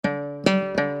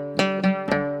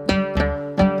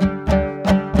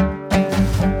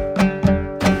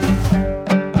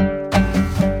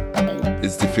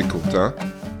gift, huh?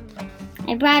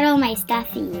 I brought all my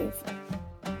stuffies.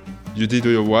 You did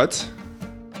your what?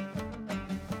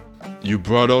 You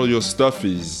brought all your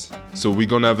stuffies. So we're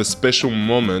gonna have a special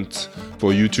moment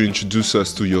for you to introduce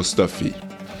us to your stuffy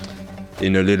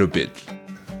in a little bit.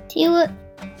 Two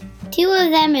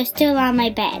of them are still on my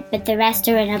bed, but the rest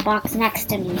are in a box next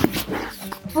to me.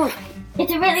 Oh,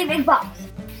 it's a really big box.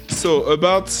 So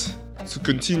about to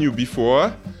continue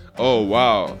before. Oh,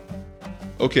 wow.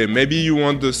 Okay, maybe you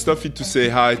want the stuffy to say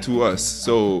hi to us.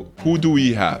 So who do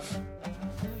we have?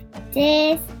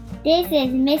 This is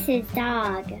Mrs.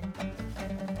 Dog.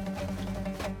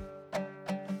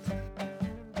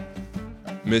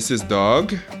 Mrs.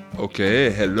 Dog.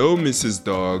 Okay, hello, Mrs.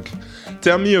 Dog.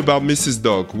 Tell me about Mrs.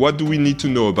 Dog. What do we need to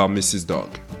know about Mrs.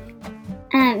 Dog?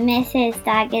 Mrs.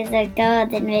 Dog is a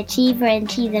golden retriever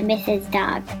and she's a Mrs.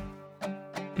 Dog.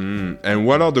 And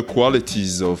what are the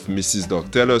qualities of Mrs.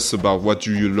 Dog? Tell us about what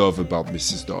do you love about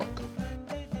Mrs. Dog.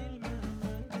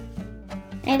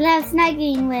 I love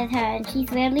snuggling with her and she's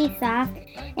really soft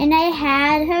and I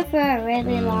had her for a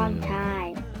really long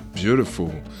time.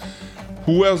 Beautiful.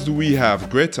 Who else do we have?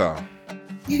 Greta.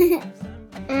 His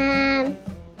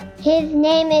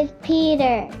name is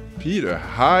Peter. Peter.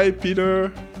 Hi,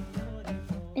 Peter.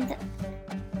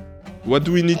 What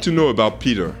do we need to know about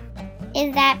Peter?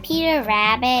 Is that Peter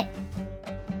Rabbit?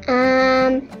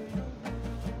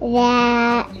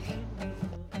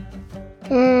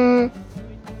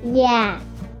 Yeah.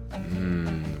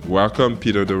 Welcome,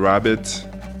 Peter the Rabbit.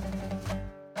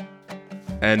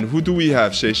 And who do we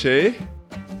have, Shay Shay?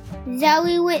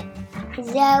 Zoe.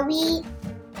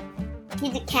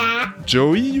 He's a cat.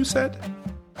 Joey, you said?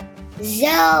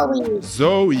 Zoe.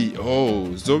 Zoe.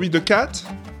 Oh, Zoe the cat?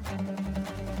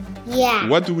 Yeah.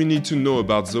 What do we need to know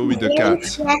about Zoe the cat?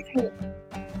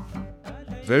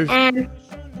 Very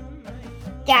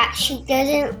that she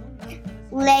doesn't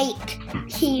like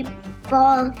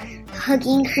people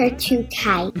hugging her too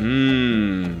tight.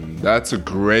 That's a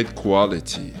great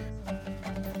quality.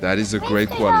 That is a great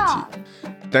quality.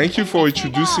 Thank you for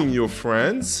introducing your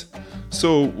friends.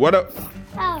 So, what up?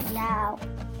 Oh no.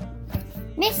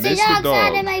 Mr. Dog's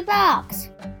out of my box.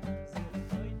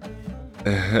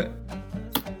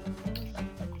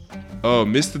 Oh,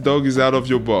 Mr. Dog is out of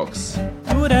your box.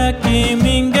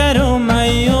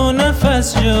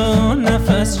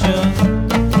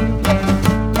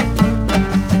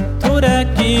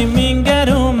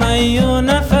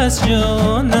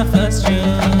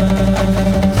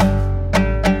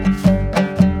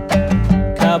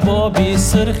 کبابی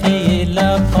سرخی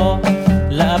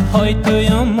لب‌های توی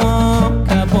ما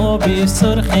کبابی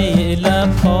سرخی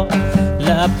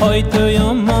لب‌های توی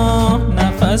ما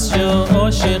نفس جو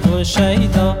عاشق و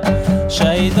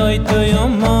شیدای توی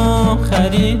ما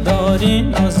خریداری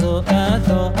ناز و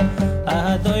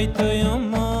ادا توی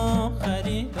ما